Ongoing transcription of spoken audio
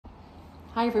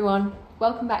Hi everyone,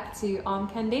 welcome back to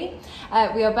Armcandy.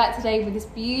 We are back today with this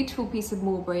beautiful piece of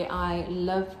Mulberry. I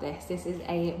love this. This is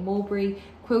a Mulberry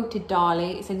Quilted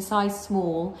Darley. It's in size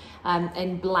small,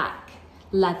 in black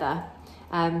leather.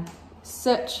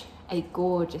 Such a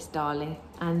gorgeous Darley,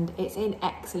 and it's in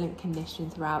excellent condition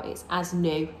throughout. It's as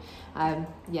new.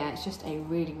 Yeah, it's just a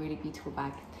really beautiful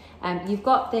bag. You've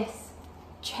got this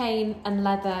chain and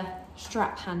leather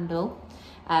strap handle.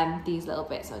 These little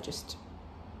bits are just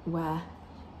where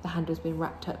the handle's been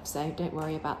wrapped up, so don't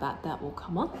worry about that, that will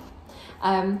come off.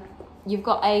 You've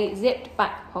got a zipped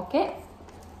back pocket,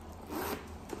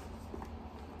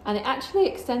 and it actually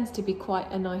extends to be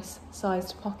quite a nice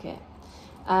sized pocket.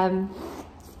 And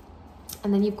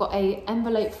then you've got a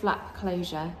envelope flap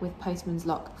closure with postman's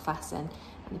lock fasten,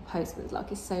 and the postman's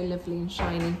lock is so lovely and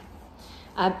shiny.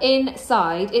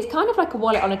 Inside, it's kind of like a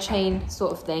wallet on a chain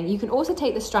sort of thing. You can also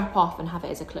take the strap off and have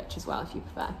it as a clutch as well if you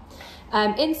prefer.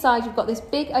 Inside, you've got this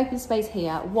big open space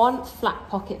here, one flat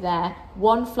pocket there,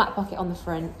 one flat pocket on the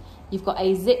front. You've got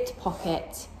a zipped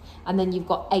pocket, and then you've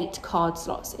got 8 card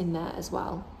slots in there as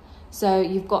well. So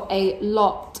you've got a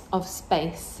lot of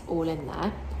space all in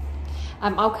there.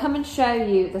 I'll come and show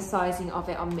you the sizing of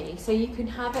it on me. So you can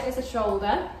have it as a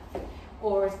shoulder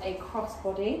or as a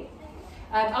crossbody.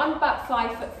 I'm about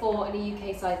 5'4" and a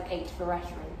UK size 8 for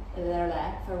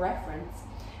reference.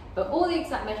 But all the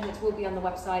exact measurements will be on the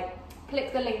website.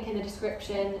 Click the link in the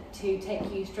description to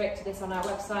take you straight to this on our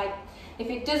website. If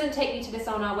it doesn't take you to this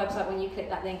on our website when you click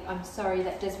that link, I'm sorry,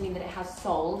 that does mean that it has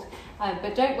sold.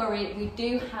 But don't worry, we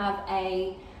do have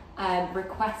a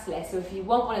request list. So if you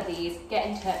want one of these, get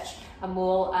in touch and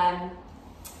we'll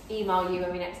email you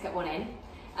when we next get one in.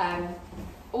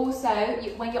 Also,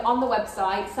 when you're on the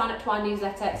website, sign up to our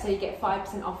newsletter so you get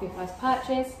 5% off your first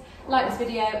purchase. Like this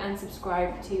video and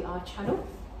subscribe to our channel.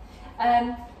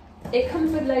 It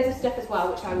comes with loads of stuff as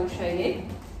well, which I will show you.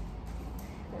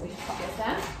 Let me just pop this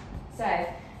down. So,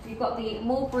 you've got the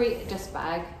Mulberry dust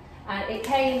bag, and it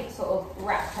came sort of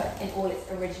wrapped up in all its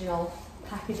original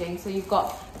packaging. So you've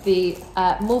got the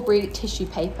Mulberry tissue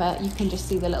paper. You can just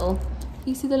see the little,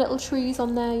 you see the little trees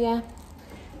on there,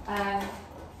 yeah.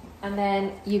 And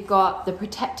then you've got the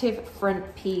protective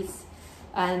front piece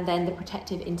and then the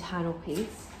protective internal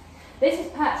piece. This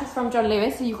is purchased from John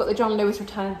Lewis, so you've got the John Lewis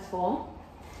returns form.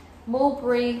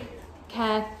 Mulberry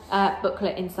care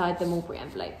booklet inside the Mulberry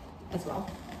envelope as well.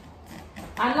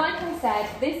 And like I said,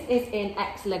 this is in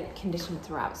excellent condition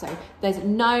throughout, so there's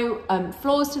no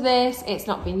flaws to this. It's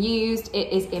not been used,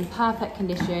 it is in perfect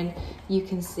condition. You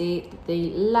can see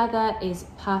the leather is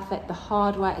perfect, the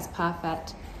hardware is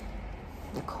perfect.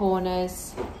 The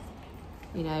corners,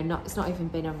 you know, it's not even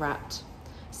been unwrapped.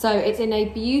 So it's in a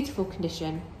beautiful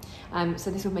condition.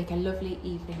 So this will make a lovely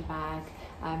evening bag,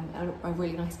 a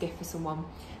really nice gift for someone.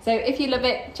 So if you love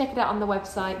it, check it out on the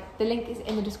website. The link is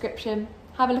in the description.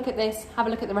 Have a look at this, have a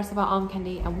look at the rest of our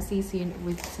Armcandy, and we'll see you soon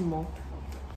with some more.